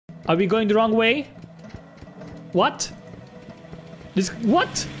Are we going the wrong way? What?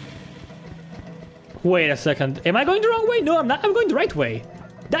 What? Wait a second. Am I going the wrong way? No, I'm not. I'm going the right way.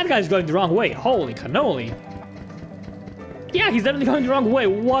 That guy's going the wrong way. Holy cannoli. Yeah, he's definitely going the wrong way.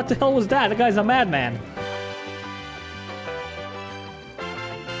 What the hell was that? The guy's a madman.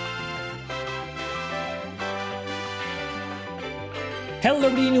 Hello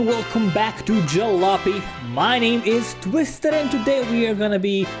everybody and welcome back to Jalopy. My name is Twisted and today we are gonna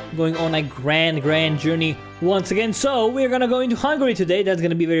be going on a grand journey once again. So we're gonna go into Hungary today. That's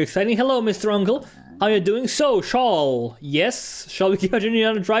gonna be very exciting. Hello Mr. Uncle. How you doing? So, shall we give our journey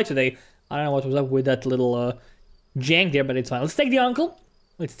another try today? I don't know what was up with that little jank there, but it's fine. Let's take the uncle.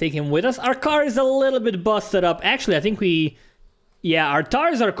 Let's take him with us. Our car is a little bit busted up. Actually, I think yeah, our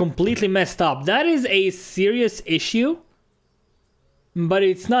tires are completely messed up. That is a serious issue. But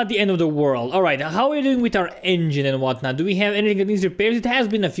it's not the end of the world. Alright, how are we doing with our engine and whatnot? Do we have anything that needs repairs? It has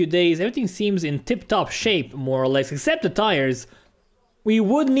been a few days. Everything seems in tip-top shape, more or less, except the tires. We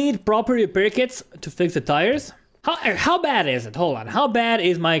would need proper repair kits to fix the tires. How bad is it? Hold on. How bad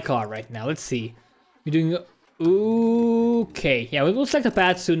is my car right now? Let's see. We're doing... Okay. Yeah, we'll select the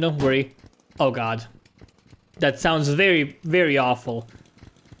path soon. Don't worry. Oh, God. That sounds very awful.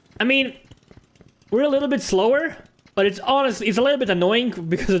 I mean, we're a little bit slower. But it's honestly, it's a little bit annoying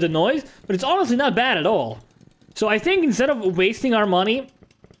because of the noise, but it's honestly not bad at all. So I think instead of wasting our money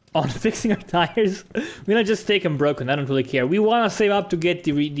on fixing our tires, we're gonna just take them broken. I don't really care. We wanna save up to get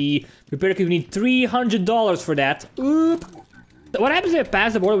the repair kit. We need $300 for that. Oop. What happens if I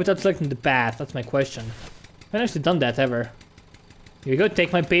pass the border without selecting the path? That's my question. I haven't actually done that ever. Here we go,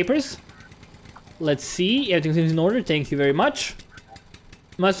 take my papers. Let's see, everything seems in order. Thank you very much.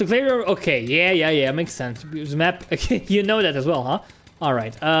 Must declare. Okay, yeah, makes sense. Use map. Okay, you know that as well, huh?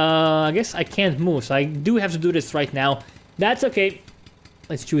 Alright, I guess I can't move, so I do have to do this right now. That's okay.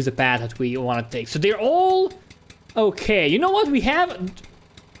 Let's choose the path that we want to take. So they're all... Okay, you know what we have?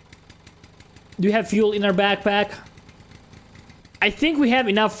 Do we have fuel in our backpack? I think we have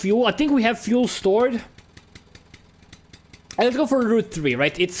enough fuel. I think we have fuel stored. Let's go for Route 3,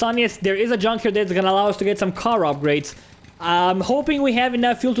 right? It's sunniest. There is a junkyard that's gonna allow us to get some car upgrades. I'm hoping we have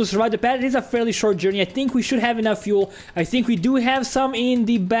enough fuel to survive the path. It is a fairly short journey. I think we should have enough fuel. I think we do have some in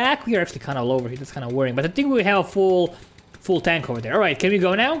the back. We are actually kind of low over here. That's kind of worrying. But I think we have a full tank over there. All right, can we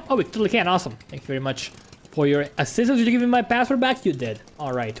go now? Oh, we totally can. Awesome. Thank you very much for your assistance. Did you give me my password back? You did.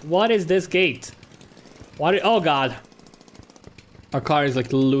 All right. What is this gate? Oh, God. Our car is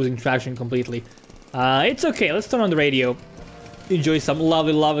like losing traction completely. It's okay. Let's turn on the radio. Enjoy some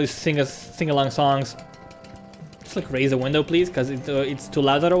lovely sing-along songs. Like raise the window please because it's too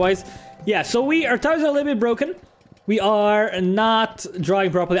loud otherwise. Yeah, so our tires are a little bit broken. We are not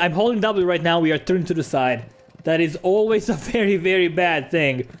driving properly. I'm holding W right now. We are turned to the side. That is always a very bad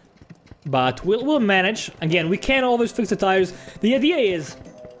thing, but we'll manage. Again, we can't always fix the tires. The idea is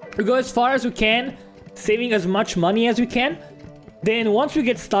we go as far as we can, saving as much money as we can. Then once we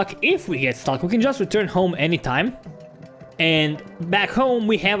get stuck, if we get stuck, we can just return home anytime. And back home,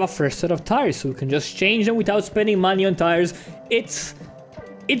 we have a fresh set of tires, so we can just change them without spending money on tires. It's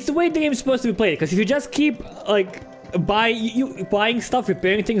the way the game's supposed to be played, because if you just keep, like, buying stuff,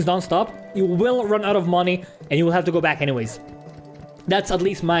 repairing things non-stop, you will run out of money, and you will have to go back anyways. That's at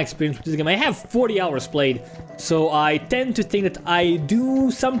least my experience with this game. I have 40 hours played, so I tend to think that I do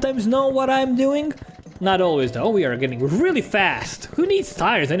sometimes know what I'm doing. Not always, though. We are getting really fast. Who needs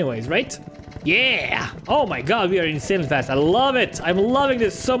tires anyways, right? Yeah! Oh my god, we are insanely fast. I love it! I'm loving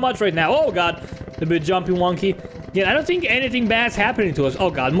this so much right now. Oh god, a bit jumpy wonky. Yeah, I don't think anything bad's happening to us.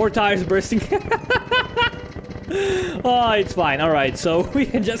 Oh god, more tires bursting. Oh, it's fine. Alright, so we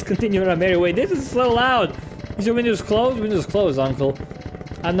can just continue on our merry way. This is so loud. Is your windows closed? Windows closed, uncle.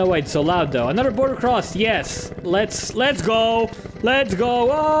 I don't know why it's so loud though. Another border crossed. Yes. Let's go. Let's go.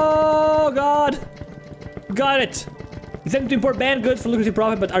 Oh god. Got it. Exempt to import banned goods for lucrative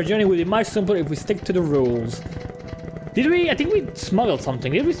profit, but our journey will be much simpler if we stick to the rules. Did we? I think we smuggled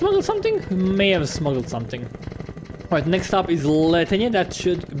something. Did we smuggle something? We may have smuggled something. Alright, next stop is Letania. That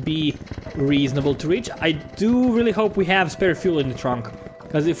should be reasonable to reach. I do really hope we have spare fuel in the trunk,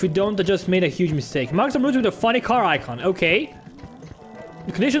 because if we don't, I just made a huge mistake. Mark some routes with a funny car icon. Okay.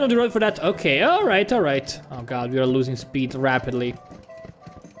 The condition of the road for that. Okay, alright. Oh god, we are losing speed rapidly.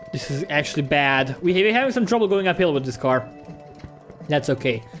 This is actually bad. We're having some trouble going uphill with this car. That's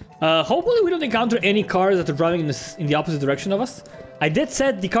okay. Hopefully we don't encounter any cars that are driving in the opposite direction of us. I did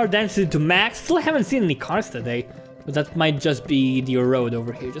set the car density to max. Still haven't seen any cars today. But that might just be the road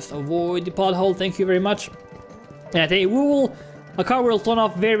over here. Just avoid the pothole. Thank you very much. And I think a car will turn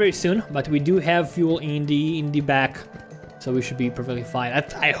off very soon. But we do have fuel in the back. So we should be perfectly fine.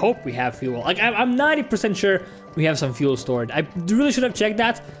 I hope we have fuel. Like, I'm 90% sure we have some fuel stored. I really should have checked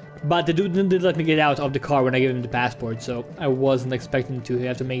that, but the dude didn't let me get out of the car when I gave him the passport, so I wasn't expecting to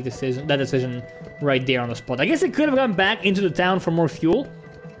have to make that decision right there on the spot. I guess I could have gone back into the town for more fuel,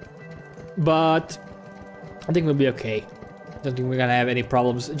 but I think we'll be okay. Don't think we're gonna have any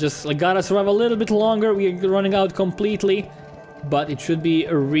problems. Just like gotta survive a little bit longer. We're running out completely, but it should be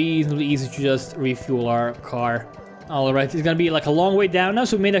reasonably easy to just refuel our car. Alright, it's gonna be like a long way down now,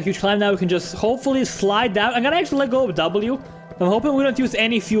 so we made a huge climb. Now we can just hopefully slide down. I'm gonna actually let go of W. I'm hoping we don't use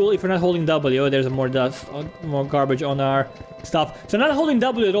any fuel if we're not holding W. There's more dust, more garbage on our stuff. So I'm not holding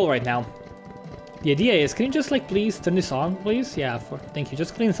W at all right now. The idea is, can you just like please turn this on, please? Yeah, thank you.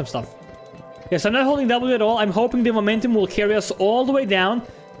 Just clean some stuff. Yes, I'm not holding W at all. I'm hoping the momentum will carry us all the way down.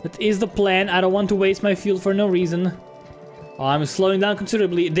 That is the plan. I don't want to waste my fuel for no reason. I'm slowing down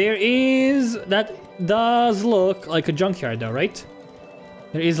considerably. That does look like a junkyard though, right?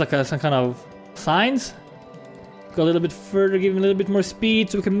 There is like some kind of signs. Go a little bit further, give him a little bit more speed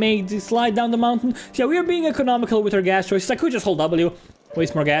so we can make this slide down the mountain. So yeah, we are being economical with our gas choices. I could just hold W,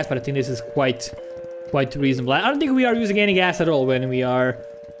 waste more gas, but I think this is quite reasonable. I don't think we are using any gas at all when we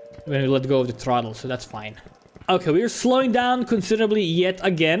let go of the throttle, so that's fine. Okay, we are slowing down considerably yet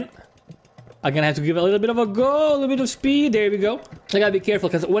again. I'm gonna have to give it a little bit of a go, a little bit of speed. There we go. I gotta be careful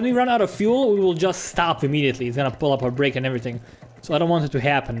because when we run out of fuel, we will just stop immediately. It's gonna pull up our brake and everything. So I don't want it to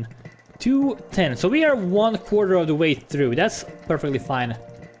happen. 210. So we are 1/4 of the way through. That's perfectly fine,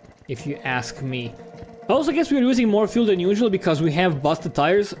 if you ask me. I also guess we're using more fuel than usual because we have busted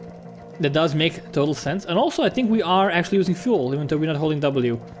tires. That does make total sense. And also, I think we are actually using fuel, even though we're not holding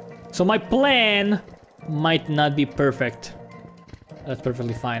W. So my plan might not be perfect. That's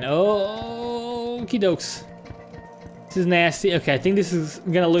perfectly fine. Oh, okie dokes. This is nasty. Okay, I think this is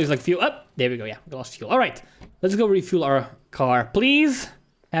gonna lose like fuel. Oh, there we go. Yeah, we lost fuel. All right, let's go refuel our car. Please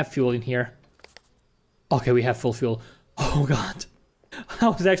have fuel in here. Okay, we have full fuel. Oh god, I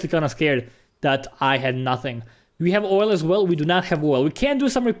was actually kind of scared that I had nothing. We have oil as well. We do not have oil. We can do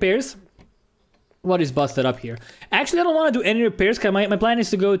some repairs. What is busted up here? Actually, I don't want to do any repairs because my plan is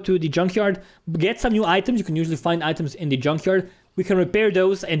to go to the junkyard, get some new items. You can usually find items in the junkyard. We can repair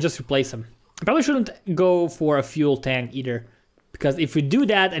those and just replace them. I probably shouldn't go for a fuel tank either, because if we do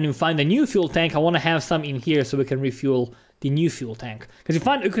that and we find a new fuel tank, I want to have some in here so we can refuel the new fuel tank. Because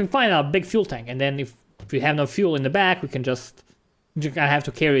you can find a big fuel tank, and then if we have no fuel in the back, we can just have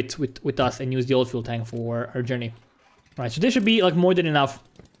to carry it with us and use the old fuel tank for our journey. All right, so this should be like more than enough.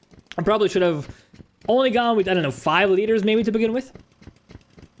 I probably should have only gone with, I don't know, 5 liters maybe to begin with.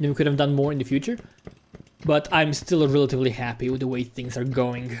 Then we could have done more in the future. But I'm still relatively happy with the way things are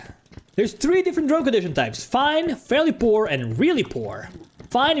going. There's 3 different road condition types. Fine, fairly poor, and really poor.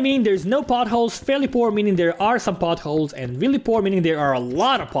 Fine meaning there's no potholes, fairly poor meaning there are some potholes, and really poor meaning there are a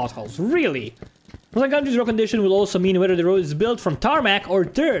lot of potholes. Really? Cross country's road condition will also mean whether the road is built from tarmac or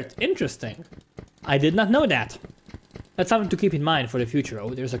dirt. Interesting. I did not know that. That's something to keep in mind for the future.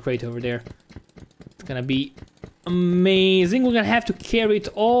 Oh, there's a crate over there. It's gonna be amazing. We're gonna have to carry it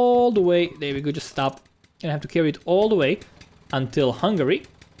all the way. There we go, just stop. Gonna have to carry it all the way until Hungary.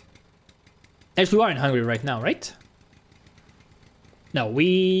 Actually, we are in Hungary right now, right? No,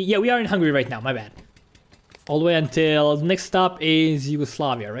 we are in Hungary right now, my bad. All the way until the next stop is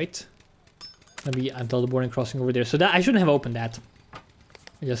Yugoslavia, right? Maybe until the border crossing over there. So that I shouldn't have opened that.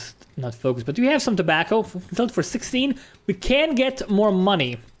 I just not focused. But we have some tobacco. Filled for 16. We can get more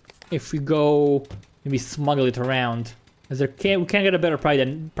money if we go maybe smuggle it around. As we can get a better price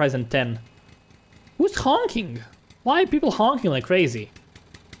than 10. Who's honking? Why are people honking like crazy?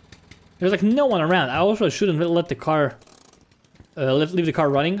 There's like no one around. I also shouldn't let the car leave the car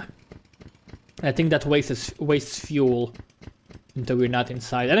running. I think that wastes fuel until we're not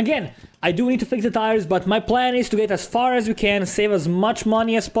inside. And again, I do need to fix the tires, but my plan is to get as far as we can, save as much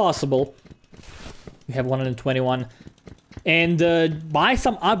money as possible. We have 121. And buy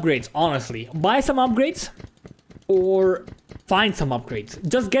some upgrades, honestly. Buy some upgrades or find some upgrades.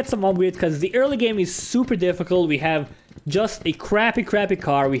 Just get some upgrades because the early game is super difficult. We have just a crappy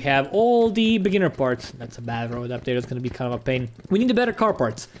car. We have all the beginner parts. That's a bad road up there. It's going to be kind of a pain. We need the better car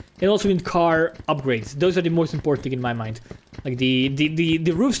parts. And also we need car upgrades. Those are the most important thing in my mind. Like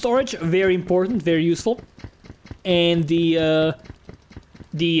the roof storage, very important, very useful. And the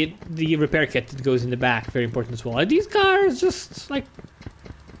repair kit that goes in the back, very important as well. Are these cars just like,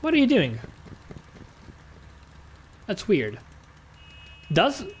 what are you doing? That's weird.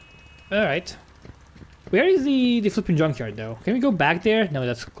 Alright. Where is the flipping junkyard though? Can we go back there? No,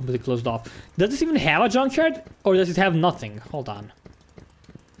 that's completely closed off. Does this even have a junkyard? Or does it have nothing? Hold on.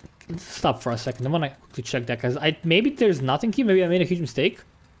 let's stop for a second. I want to quickly check that because maybe there's nothing here. Maybe I made a huge mistake.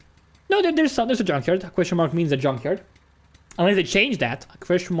 No, there's a junkyard. A question mark means a junkyard. Unless they changed that. A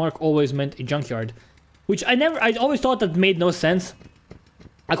question mark always meant a junkyard. Which I always thought that made no sense.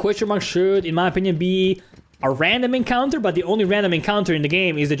 A question mark should, in my opinion, be a random encounter, but the only random encounter in the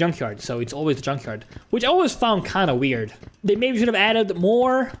game is the junkyard, so it's always the junkyard. Which I always found kind of weird. They maybe should have added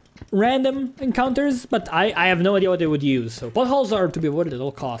more random encounters, but I have no idea what they would use. So potholes are to be avoided at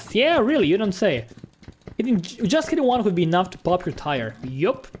all costs. Yeah, really, you don't say. Just hitting one would be enough to pop your tire.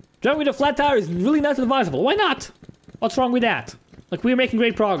 Yup. Driving with a flat tire is really not advisable. Why not? What's wrong with that? Like, we're making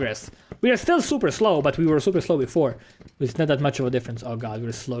great progress. We are still super slow, but we were super slow before. It's not that much of a difference. Oh god,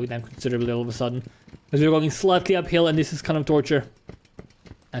 we're slowing down considerably all of a sudden. Because we're going slightly uphill and this is kind of torture.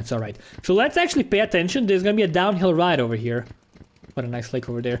 That's alright. So let's actually pay attention. There's gonna be a downhill ride over here. What a nice lake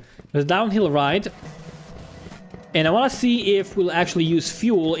over there. There's a downhill ride. And I want to see if we'll actually use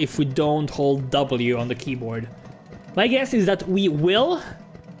fuel if we don't hold W on the keyboard. My guess is that we will,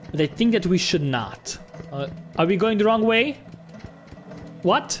 but I think that we should not. Are we going the wrong way?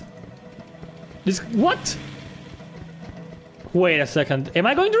 What? What? Wait a second. Am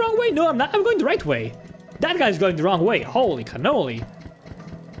I going the wrong way? No, I'm not. I'm going the right way. That guy's going the wrong way. Holy cannoli.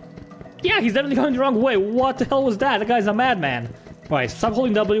 Yeah, he's definitely going the wrong way. What the hell was that? That guy's a madman. Alright, stop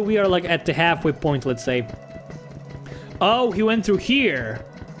holding W. We are like at the halfway point, let's say. Oh, he went through here.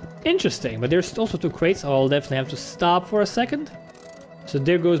 Interesting. But there's also 2 crates. Oh, I'll definitely have to stop for a second. So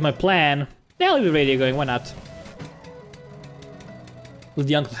there goes my plan. Yeah, I'll leave the radio going. Why not? Let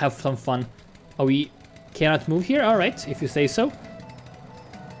the uncle have some fun. Oh, we cannot move here? Alright, if you say so.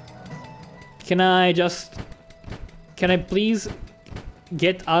 Can I please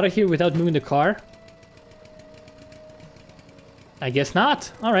get out of here without moving the car? I guess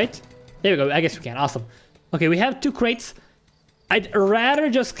not. Alright. There we go. I guess we can. Awesome. Okay, we have 2 crates. I'd rather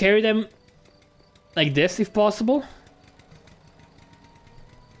just carry them like this if possible.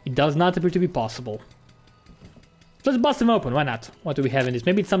 It does not appear to be possible. Let's bust them open, why not? What do we have in this?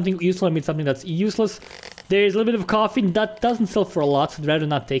 Maybe it's something useful, maybe it's something that's useless. There's a little bit of coffee, that doesn't sell for a lot, so I'd rather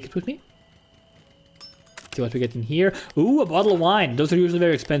not take it with me. Let's see what we get in here. Ooh, a bottle of wine. Those are usually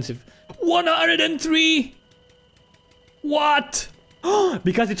very expensive. 103! What?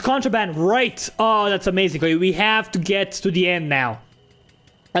 Because it's contraband, right? Oh, that's amazing. Okay, we have to get to the end now.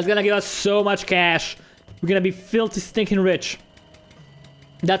 That's gonna give us so much cash. We're gonna be filthy stinking rich.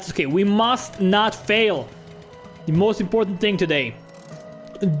 That's okay, we must not fail. The most important thing today.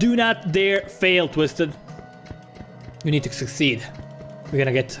 Do not dare fail, Twisted. You need to succeed. We're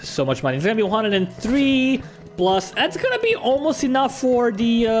gonna get so much money. It's gonna be 103 plus. That's gonna be almost enough for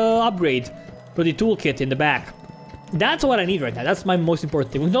the upgrade. For the toolkit in the back. That's what I need right now. That's my most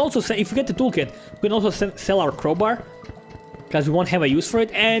important thing. We can also say, if we get the toolkit, we can also sell our crowbar. Because we won't have a use for it.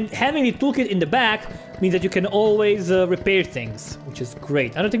 And having the toolkit in the back means that you can always repair things, which is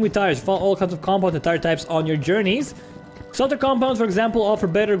great. Another thing with tires, you find all kinds of compounds and tire types on your journeys. Softer compounds, for example, offer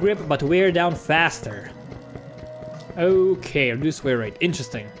better grip but wear down faster. Okay, reduce wear rate.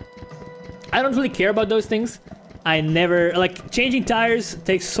 Interesting. I don't really care about those things. I never, like, changing tires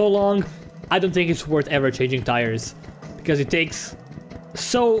takes so long. I don't think it's worth ever changing tires. Because it takes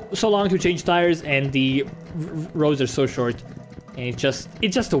so long to change tires and the roads are so short. And it's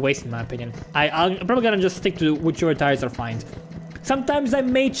just a waste in my opinion. I'm probably gonna just stick to whichever tires are fine. Sometimes I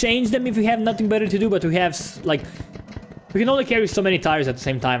may change them if we have nothing better to do, but we have, like, we can only carry so many tires at the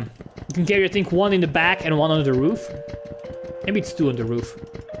same time. You can carry, I think, 1 in the back and 1 on the roof. Maybe it's 2 on the roof.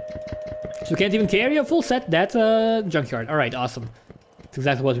 So we can't even carry a full set. That's a junkyard. Alright, awesome. That's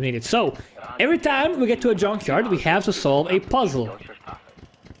exactly what we needed. So, every time we get to a junkyard, we have to solve a puzzle.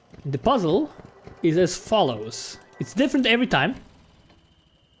 The puzzle is as follows. It's different every time.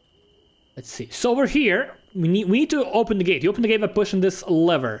 Let's see. So over here, we need to open the gate. You open the gate by pushing this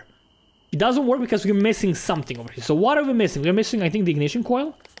lever. It doesn't work because we're missing something over here. So what are we missing? We're missing, I think, the ignition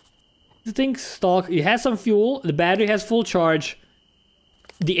coil. The thing stock. It has some fuel. The battery has full charge.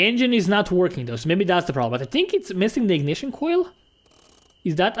 The engine is not working though, so maybe that's the problem. But I think it's missing the ignition coil.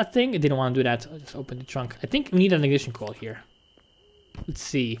 Is that a thing? I didn't want to do that. I'll just open the trunk. I think we need an ignition coil here. Let's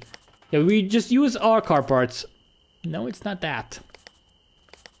see. Yeah, we just use our car parts. No, it's not that.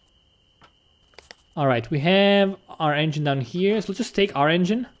 Alright, we have our engine down here. So let's just take our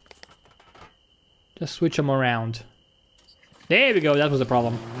engine. Just switch them around. There we go, that was the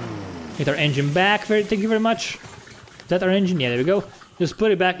problem. Get our engine back. Thank you very much. Is that our engine? Yeah, there we go. Just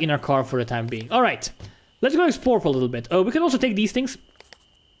put it back in our car for the time being. Alright, let's go explore for a little bit. Oh, we can also take these things.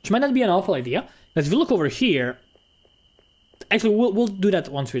 Which might not be an awful idea. Because if you look over here, Actually, we'll do that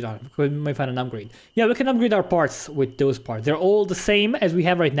once we're done. We might find an upgrade. Yeah, we can upgrade our parts with those parts. They're all the same as we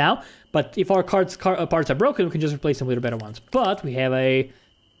have right now. But if our parts are broken, we can just replace them with better ones. But we have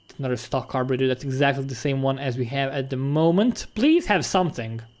another stock carburetor. That's exactly the same one as we have at the moment. Please have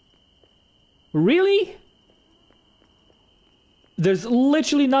something. Really? There's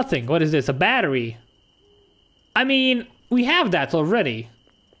literally nothing. What is this? A battery? I mean, we have that already.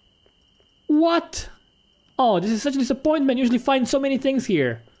 What? Oh, this is such a disappointment. Usually find so many things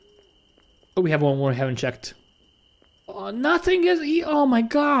here. Oh, we have one more we haven't checked. Oh, nothing is... Oh my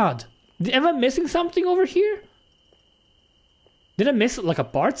god. Am I missing something over here? Did I miss like a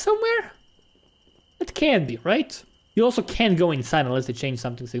part somewhere? It can't be, right? You also can't go inside unless they change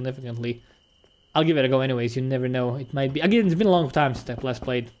something significantly. I'll give it a go anyways. You never know. It might be... Again, it's been a long time since I last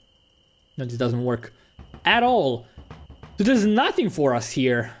played. No, this doesn't work at all. So there's nothing for us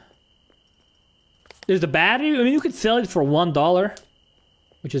here. There's the battery. I mean, you could sell it for $1,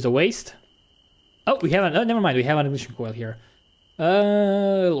 which is a waste. Oh, we haven't. Oh, never mind. We have an ignition coil here.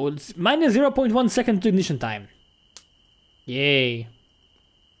 It's minus 0.1 second to ignition time. Yay.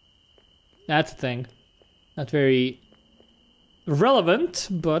 That's a thing. Not very relevant,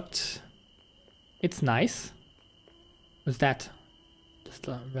 but it's nice. What's that? Just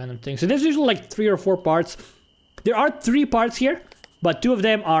a random thing. So there's usually like 3 or 4 parts. There are 3 parts here, but 2 of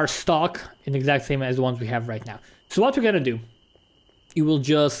them are stock in the exact same as the ones we have right now. So what we're gonna do, you will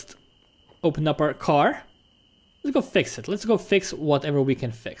just open up our car. Let's go fix it. Let's go fix whatever we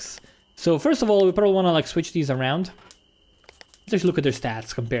can fix. So first of all, we probably want to like switch these around. Let's actually look at their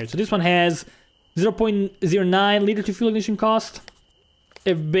stats compared. So this one has 0.09 liter to fuel ignition cost.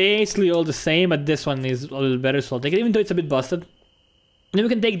 They're basically all the same, but this one is a little better, so I'll take it, even though it's a bit busted. And then we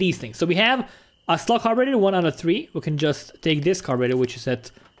can take these things. So we have a stock carburetor, 1 out of 3. We can just take this carburetor, which is at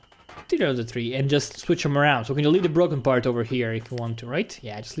 0 out of 3, and just switch them around. So we can leave the broken part over here if you want to, right?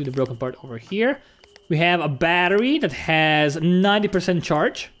 Yeah, just leave the broken part over here. We have a battery that has 90%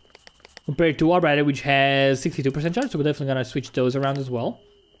 charge, compared to our battery, which has 62% charge. So we're definitely gonna switch those around as well.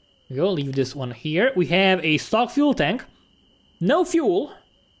 There we go, leave this one here. We have a stock fuel tank. No fuel.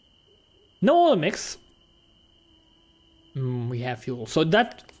 No oil mix. We have fuel. So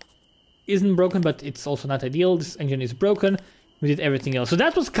that isn't broken, but it's also not ideal. This engine is broken. We did everything else. So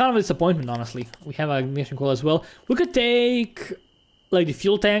that was kind of a disappointment, honestly. We have a ignition coil as well. We could take like the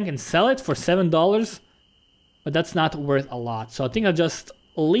fuel tank and sell it for $7, but that's not worth a lot. So I think I'll just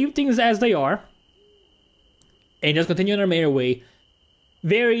leave things as they are and just continue on our merry way.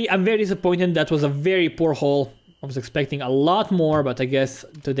 I'm very disappointed. That was a very poor haul. I was expecting a lot more, but I guess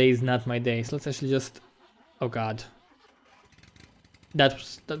today is not my day. So let's actually just... Oh god. That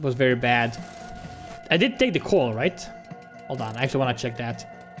was very bad. I did take the coil, right? Hold on, I actually want to check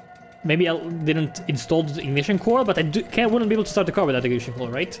that. Maybe I didn't install the ignition coil, but I wouldn't be able to start the car without the ignition coil,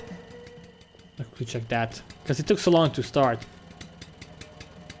 right? Let's quickly check that. Because it took so long to start.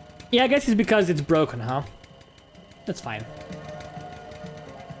 Yeah, I guess it's because it's broken, huh? That's fine.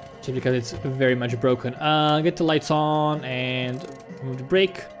 Just because it's very much broken. Get the lights on and remove the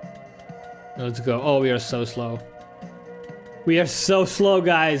brake. Let's go. Oh, we are so slow. We are so slow,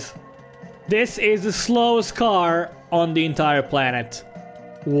 guys. This is the slowest car on the entire planet.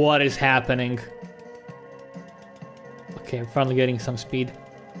 What is happening? Okay, I'm finally getting some speed.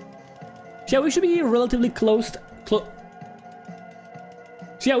 So yeah, we should be relatively close. So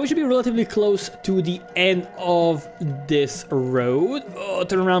yeah, we should be relatively close to the end of this road. Oh,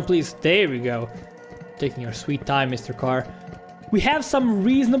 turn around, please. There we go. Taking your sweet time, Mr. Car. We have some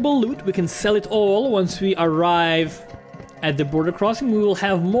reasonable loot. We can sell it all once we arrive at the border crossing. We will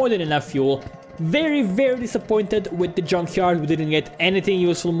have more than enough fuel. Very, very disappointed with the junkyard. We didn't get anything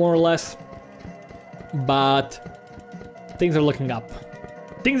useful, more or less. But things are looking up.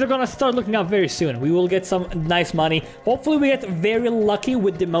 Things are gonna start looking up very soon. We will get some nice money. Hopefully we get very lucky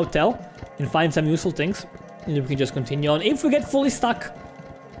with the motel and find some useful things. And then we can just continue on. If we get fully stuck...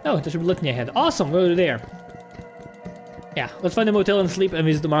 Oh, that should be looking ahead. Awesome, we're there. Yeah, let's find a motel and sleep and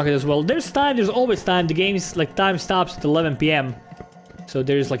visit the market as well. There's time, there's always time. The game's like time stops at 11 PM. So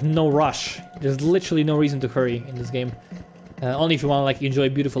there's like no rush. There's literally no reason to hurry in this game. Only if you want to like enjoy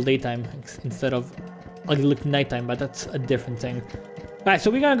beautiful daytime instead of ugly looking nighttime, but that's a different thing. Alright,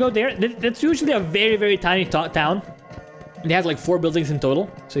 so we're gonna go there. That's usually a very, very tiny town. It has like 4 buildings in total,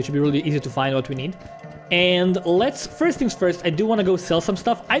 so it should be really easy to find what we need. And first things first, I do want to go sell some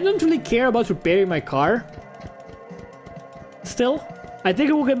stuff. I don't really care about repairing my car. Still, I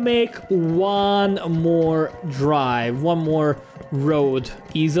think we can make one more drive, one more road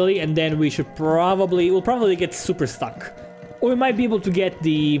easily, and then we'll probably get super stuck. Or we might be able to get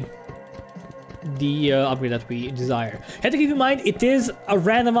the the upgrade that we desire. Have to keep in mind, it is a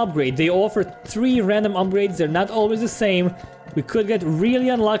random upgrade. They offer 3 random upgrades. They're not always the same. We could get really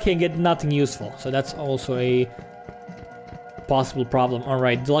unlucky and get nothing useful. So that's also a possible problem. All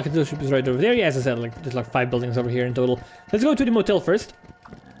right, the Laika dealership is right over there. Yeah, as I said, like there's like 5 buildings over here in total. Let's go to the motel first.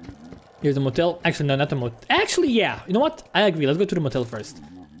 Here's the motel. Actually, no, not the motel. Actually, yeah. You know what? I agree. Let's go to the motel first.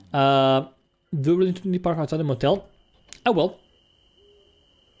 Do we really need to park outside the motel? I will.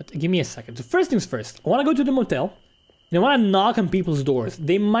 But give me a second. So first things first. I want to go to the motel. And I want to knock on people's doors.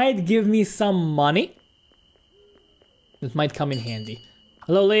 They might give me some money. That might come in handy.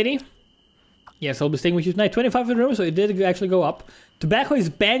 Hello, lady. Yes, I'll be staying with you tonight. 25 for the room, so it did actually go up. Tobacco is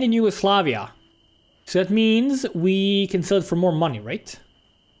banned in Yugoslavia. So that means we can sell it for more money, right?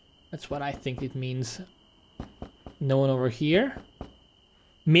 That's what I think it means. No one over here.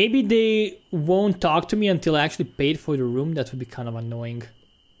 Maybe they won't talk to me until I actually paid for the room. That would be kind of annoying.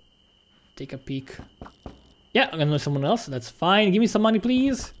 Take a peek. Yeah, I'm gonna know someone else. That's fine. Give me some money,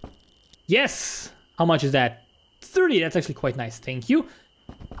 please. Yes! How much is that? 30. That's actually quite nice. Thank you.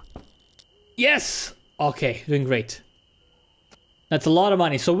 Yes! Okay, doing great. That's a lot of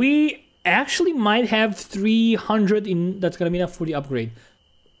money. So we actually might have 300 in. That's gonna be enough for the upgrade.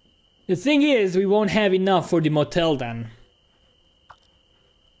 The thing is, we won't have enough for the motel then.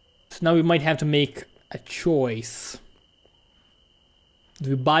 So now we might have to make a choice. Do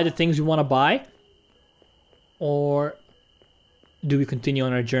we buy the things we want to buy? Or do we continue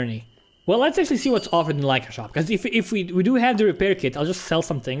on our journey? Well, let's actually see what's offered in the Laika shop. Because if we do have the repair kit, I'll just sell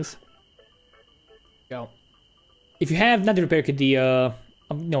some things. Go. If you have, not the repair kit, the, you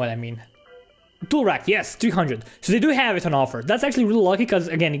know what I mean. Tool rack, yes, 300. So they do have it on offer. That's actually really lucky because,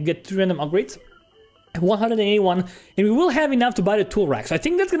 again, you get 3 random upgrades. 181, and we will have enough to buy the tool rack. So I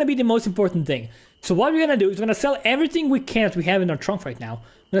think that's going to be the most important thing. So what we're going to do is we're going to sell everything we can that we have in our trunk right now.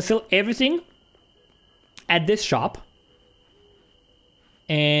 We're going to sell everything at this shop.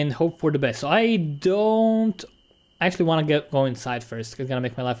 And hope for the best. So I don't actually want to go inside first. It's going to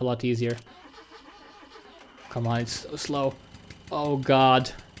make my life a lot easier. Come on, it's so slow. Oh, God.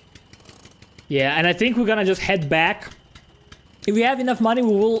 Yeah, and I think we're going to just head back. If we have enough money,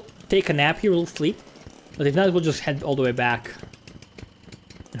 we will take a nap here. We'll sleep. But if not, we'll just head all the way back.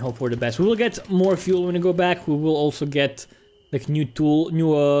 And hope for the best. We will get more fuel when we go back. We will also get like new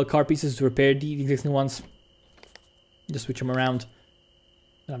car pieces to repair the existing ones. Just switch them around.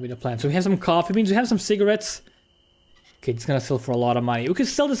 That'll be the plan. So we have some coffee beans. We have some cigarettes. Okay, it's gonna sell for a lot of money. We could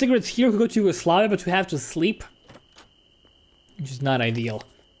sell the cigarettes here. We could go to Yugoslavia, but we have to sleep. Which is not ideal.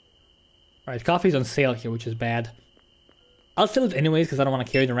 Alright, coffee's on sale here, which is bad. I'll sell it anyways, because I don't want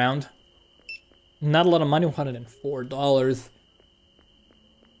to carry it around. Not a lot of money, $104.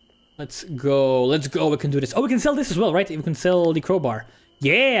 Let's go, we can do this. Oh, we can sell this as well, right? We can sell the crowbar.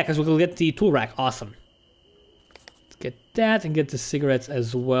 Yeah, because we'll get the tool rack, awesome. Let's get that and get the cigarettes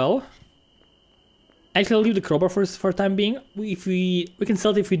as well. Actually, I'll leave the crowbar for the time being. We can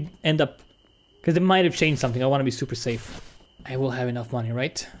sell it if we end up, because they might have changed something. I want to be super safe. I will have enough money,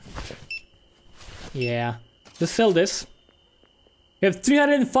 right? Yeah, just sell this. We have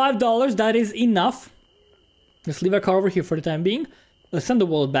 $305, that is enough. Let's leave our car over here for the time being. Let's send the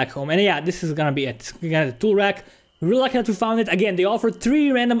wallet back home. And yeah, this is gonna be it. We got the tool rack. We're really lucky that we found it. Again, they offer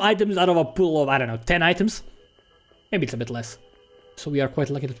 3 random items out of a pool of, I don't know, 10 items. Maybe it's a bit less. So we are quite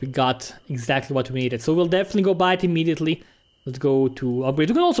lucky that we got exactly what we needed. So we'll definitely go buy it immediately. Let's go to upgrade.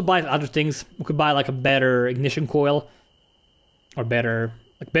 We can also buy other things. We could buy like a better ignition coil. Or better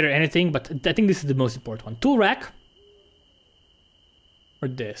anything. But I think this is the most important one. Tool rack. Or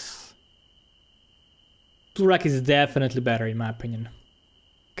this. Tool rack is definitely better in my opinion.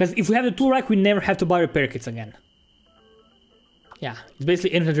 Because if we have the tool rack, we never have to buy repair kits again. Yeah, it's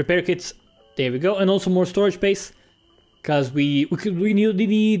basically infinite repair kits. There we go. And also more storage space. Because we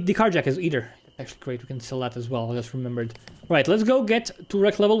need the car jack as either. Actually great, we can sell that as well. I just remembered. Right, let's go get tool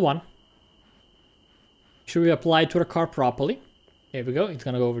rack level 1. Should we apply it to our car properly? There we go, it's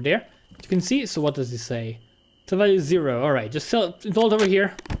gonna go over there. As you can see, so what does this say? So value is 0. Alright, just sell it over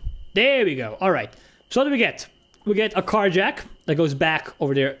here. There we go. Alright. So what do we get? We get a car jack that goes back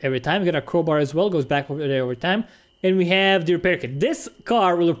over there every time. We get a crowbar as well, goes back over there every time. And we have the repair kit. This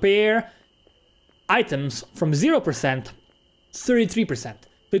car will repair items from 0% to 33%.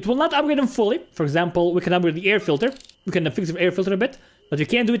 It will not upgrade them fully. For example, we can upgrade the air filter. We can fix the air filter a bit. But we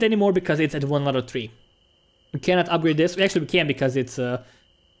can't do it anymore because it's at 1 out of 3. We cannot upgrade this. Actually, we can because it's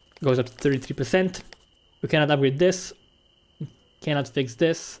goes up to 33%. We cannot upgrade this. Cannot fix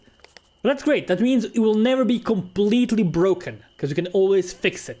this. But that's great. That means it will never be completely broken. Because we can always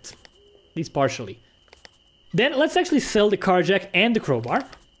fix it. At least partially. Then let's actually sell the car jack and the crowbar.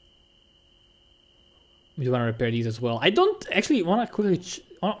 We do want to repair these as well. I don't actually want to quickly...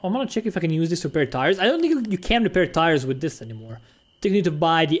 I want to check if I can use this to repair tires. I don't think you can repair tires with this anymore. I think you need to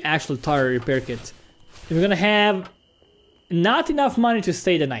buy the actual tire repair kit. And we're gonna have not enough money to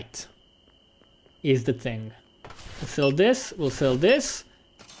stay the night. Is the thing. We'll sell this. We'll sell this.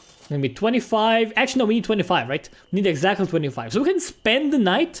 It's gonna be 25. Actually, no, we need 25, right? We need exactly 25. So we can spend the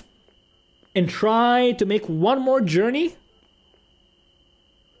night and try to make one more journey.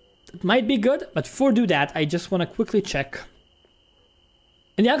 It might be good, but before do that, I just want to quickly check.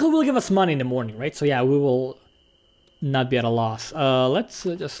 And the uncle will give us money in the morning, right? So yeah, we will not be at a loss. Let's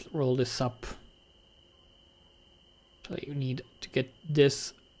just roll this up. So you need to get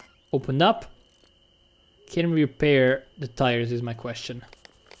this opened up. Can we repair the tires is my question.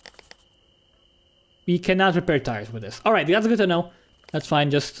 We cannot repair tires with this. Alright, that's good to know. That's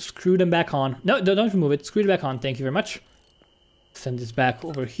fine, just screw them back on. No, don't remove it. Screw it back on, thank you very much. Send this back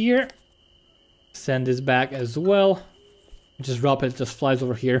over here. Send this back as well. Just drop it, just flies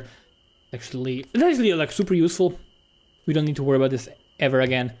over here. Actually, it's actually like super useful. We don't need to worry about this ever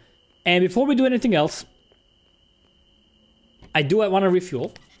again. And before we do anything else, I want to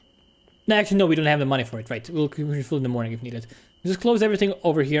refuel. No, actually, no, we don't have the money for it, right? We'll refuel in the morning if needed. Just close everything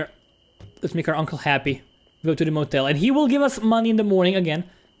over here. Let's make our uncle happy. Go to the motel, and he will give us money in the morning again,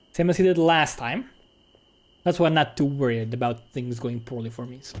 same as he did last time. That's why I'm not too worried about things going poorly for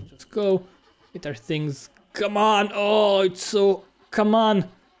me. So just go, get our things. Come on! Oh, it's so... Come on!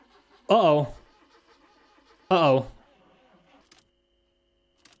 Uh-oh. Uh-oh.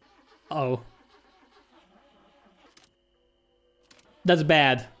 Uh-oh. That's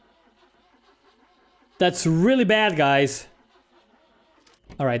bad. That's really bad, guys.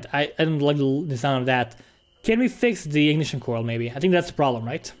 Alright, I don't like the sound of that. Can we fix the ignition coil, maybe? I think that's the problem,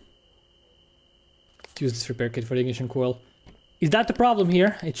 right? Let's use this repair kit for the ignition coil. Is that the problem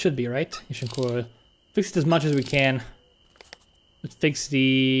here? It should be, right? Ignition coil. Fix it as much as we can. Let's fix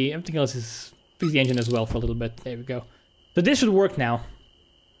the... Everything else is... Fix the engine as well for a little bit. There we go. So this should work now.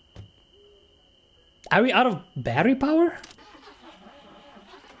 Are we out of battery power?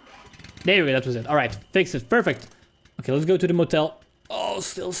 There we go, that was it. Alright, fix it. Perfect. Okay, let's go to the motel. Oh,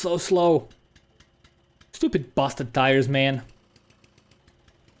 still so slow. Stupid busted tires, man.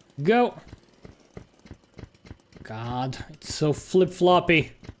 Go. God, it's so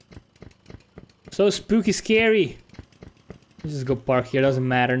flip-floppy. So spooky scary. Let's just go park here, doesn't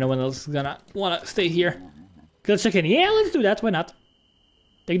matter. No one else is gonna wanna stay here. Okay, let's check in. Yeah, let's do that, why not?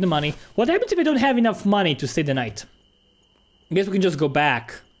 Take the money. What happens if I don't have enough money to stay the night? I guess we can just go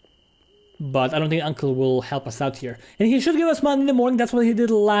back. But I don't think Uncle will help us out here. And he should give us money in the morning. That's what he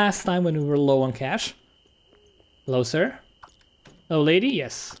did last time when we were low on cash. Hello, sir. Hello, lady.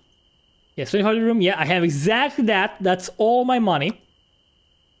 Yes. Yes, 25 room. Yeah, I have exactly that. That's all my money.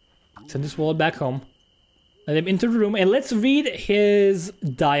 Send this wallet back home. Let him into the room. And let's read his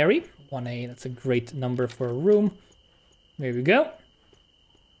diary. 1A. That's a great number for a room. There we go.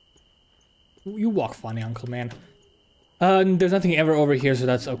 You walk funny, Uncle, man. There's nothing ever over here, so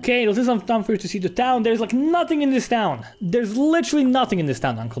that's okay. It'll take some time for you to see the town. There's like nothing in this town. There's literally nothing in this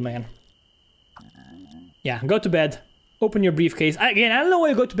town, Uncle Man. Yeah, go to bed. Open your briefcase. Again, I don't know why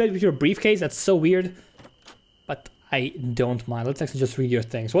you go to bed with your briefcase. That's so weird. But I don't mind. Let's actually just read your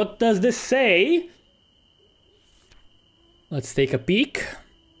things. What does this say? Let's take a peek.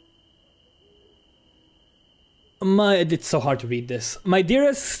 It's so hard to read this. My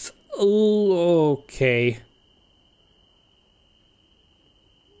dearest... Okay.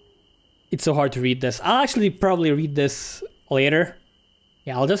 It's so hard to read this. I'll actually probably read this later.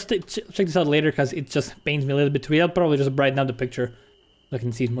 Yeah, I'll just check this out later because it just pains me a little bit to read. I'll probably just brighten up the picture so I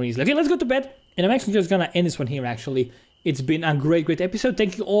can see it more easily. Okay, let's go to bed. And I'm actually just gonna end this one here, actually. It's been a great episode.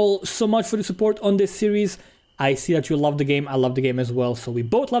 Thank you all so much for the support on this series. I see that you love the game. I love the game as well. So we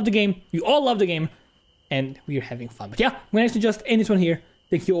both love the game. You all love the game. And we're having fun. But yeah, I'm gonna actually just end this one here.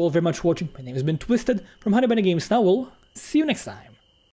 Thank you all very much for watching. My name has been Twisted from HoneyBunnyGames. Now we'll see you next time.